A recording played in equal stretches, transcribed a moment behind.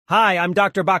Hi, I'm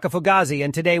Dr. Bakafugazi,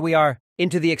 and today we are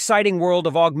into the exciting world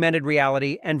of augmented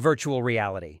reality and virtual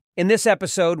reality. In this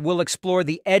episode, we'll explore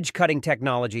the edge-cutting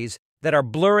technologies that are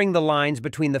blurring the lines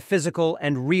between the physical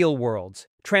and real worlds,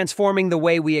 transforming the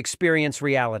way we experience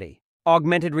reality.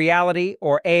 Augmented reality,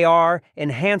 or AR,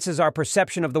 enhances our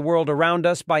perception of the world around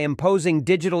us by imposing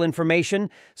digital information,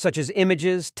 such as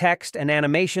images, text, and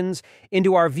animations,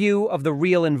 into our view of the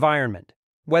real environment.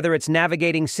 Whether it's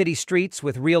navigating city streets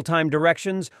with real-time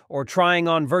directions or trying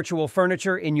on virtual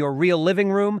furniture in your real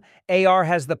living room, AR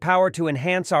has the power to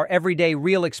enhance our everyday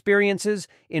real experiences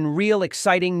in real,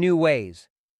 exciting new ways.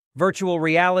 Virtual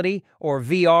reality, or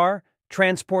VR,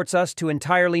 transports us to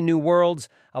entirely new worlds,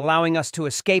 allowing us to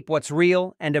escape what's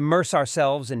real and immerse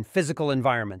ourselves in physical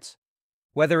environments.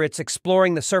 Whether it's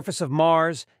exploring the surface of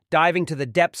Mars, diving to the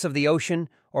depths of the ocean,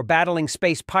 or battling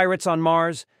space pirates on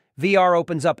Mars, VR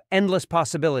opens up endless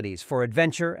possibilities for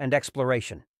adventure and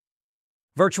exploration.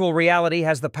 Virtual reality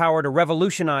has the power to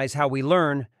revolutionize how we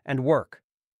learn and work.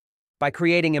 By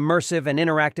creating immersive and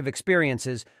interactive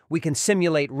experiences, we can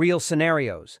simulate real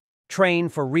scenarios, train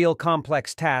for real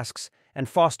complex tasks, and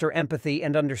foster empathy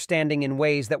and understanding in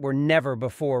ways that were never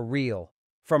before real.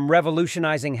 From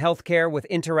revolutionizing healthcare with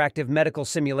interactive medical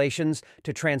simulations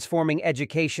to transforming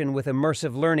education with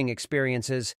immersive learning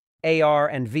experiences, AR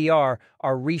and VR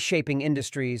are reshaping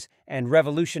industries and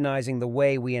revolutionizing the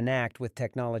way we enact with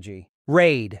technology.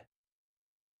 RAID.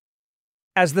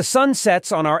 As the sun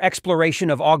sets on our exploration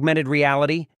of augmented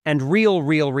reality and real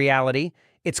reality,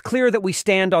 it's clear that we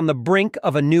stand on the brink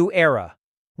of a new era,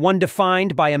 one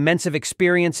defined by immersive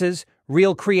experiences,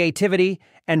 real creativity,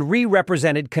 and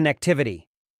re-represented connectivity.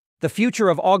 The future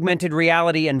of augmented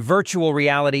reality and virtual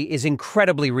reality is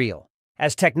incredibly real.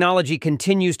 As technology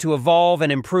continues to evolve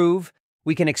and improve,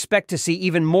 we can expect to see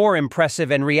even more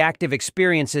impressive and reactive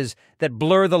experiences that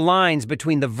blur the lines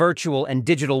between the virtual and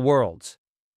digital worlds.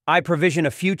 I provision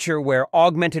a future where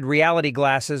augmented reality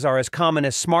glasses are as common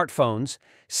as smartphones,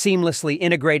 seamlessly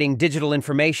integrating digital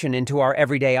information into our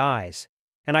everyday eyes.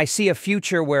 And I see a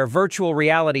future where virtual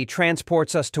reality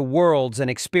transports us to worlds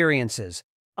and experiences,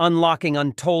 unlocking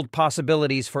untold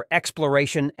possibilities for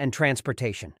exploration and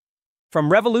transportation. From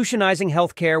revolutionizing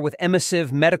healthcare with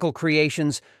immersive medical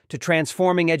creations to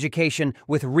transforming education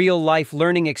with real-life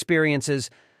learning experiences,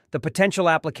 the potential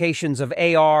applications of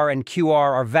AR and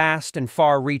QR are vast and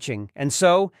far-reaching. And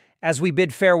so, as we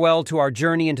bid farewell to our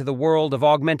journey into the world of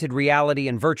augmented reality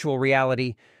and virtual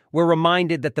reality, we're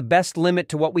reminded that the best limit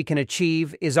to what we can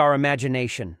achieve is our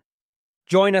imagination.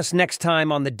 Join us next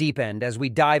time on The Deep End as we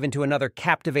dive into another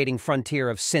captivating frontier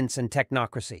of science and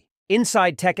technocracy.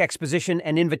 Inside tech exposition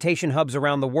and invitation hubs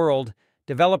around the world,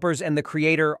 developers and the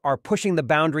creator are pushing the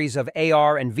boundaries of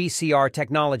AR and VCR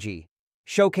technology,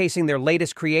 showcasing their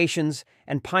latest creations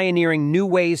and pioneering new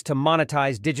ways to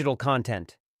monetize digital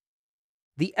content.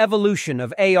 The evolution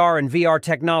of AR and VR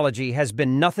technology has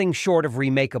been nothing short of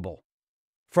remarkable.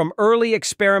 From early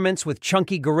experiments with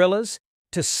chunky gorillas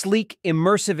to sleek,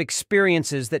 immersive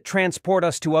experiences that transport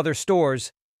us to other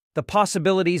stores, the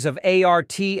possibilities of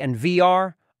ART and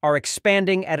VR are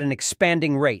expanding at an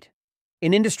expanding rate.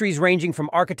 In industries ranging from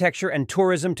architecture and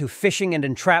tourism to fishing and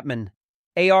entrapment,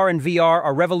 AR and VR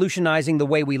are revolutionizing the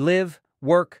way we live,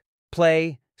 work,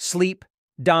 play, sleep,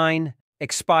 dine,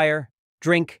 expire,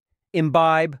 drink,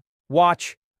 imbibe,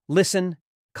 watch, listen,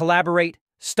 collaborate,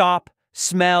 stop,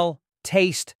 smell,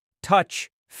 taste,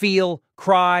 touch, feel,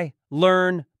 cry,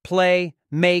 learn, play,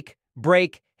 make,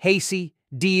 break, hasty,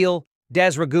 deal,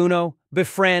 desraguno,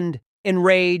 befriend,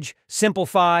 enrage,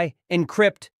 simplify,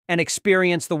 encrypt, and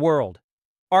experience the world.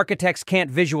 Architects can't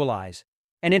visualize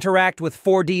and interact with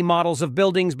 4D models of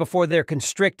buildings before they're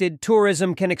constricted.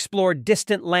 Tourism can explore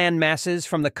distant land masses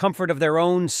from the comfort of their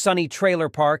own sunny trailer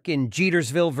park in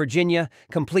Jetersville, Virginia,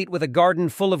 complete with a garden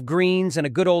full of greens and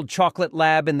a good old chocolate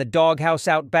lab in the doghouse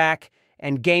out back.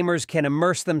 And gamers can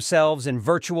immerse themselves in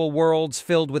virtual worlds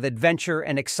filled with adventure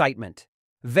and excitement.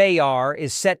 VR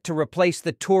is set to replace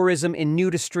the tourism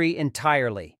industry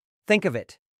entirely. Think of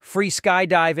it. Free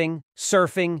skydiving,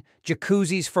 surfing,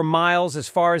 jacuzzis for miles as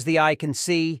far as the eye can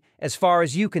see, as far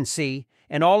as you can see,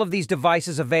 and all of these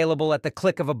devices available at the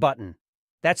click of a button.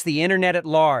 That's the internet at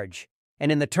large,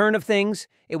 and in the turn of things,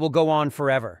 it will go on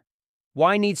forever.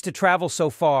 Why needs to travel so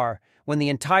far when the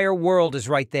entire world is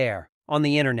right there, on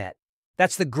the internet?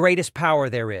 That's the greatest power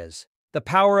there is. The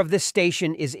power of this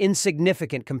station is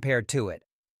insignificant compared to it.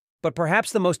 But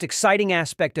perhaps the most exciting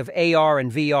aspect of AR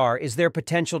and VR is their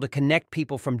potential to connect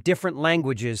people from different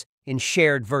languages in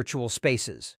shared virtual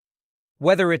spaces.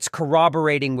 Whether it's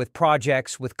corroborating with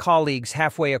projects with colleagues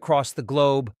halfway across the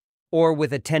globe, or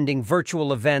with attending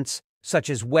virtual events such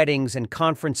as weddings and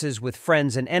conferences with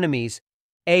friends and enemies,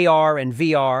 AR and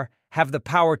VR have the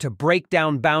power to break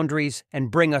down boundaries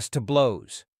and bring us to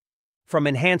blows. From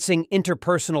enhancing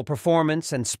interpersonal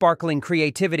performance and sparkling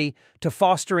creativity to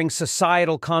fostering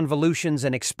societal convolutions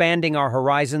and expanding our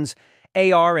horizons,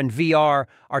 AR and VR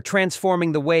are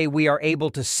transforming the way we are able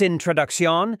to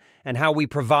s'introduction and how we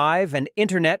provide and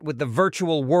internet with the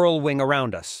virtual whirlwind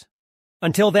around us.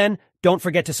 Until then, don't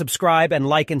forget to subscribe and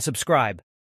like and subscribe.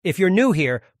 If you're new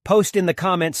here, post in the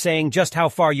comments saying just how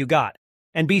far you got.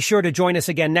 And be sure to join us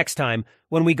again next time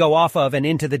when we go off of and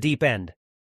into the deep end.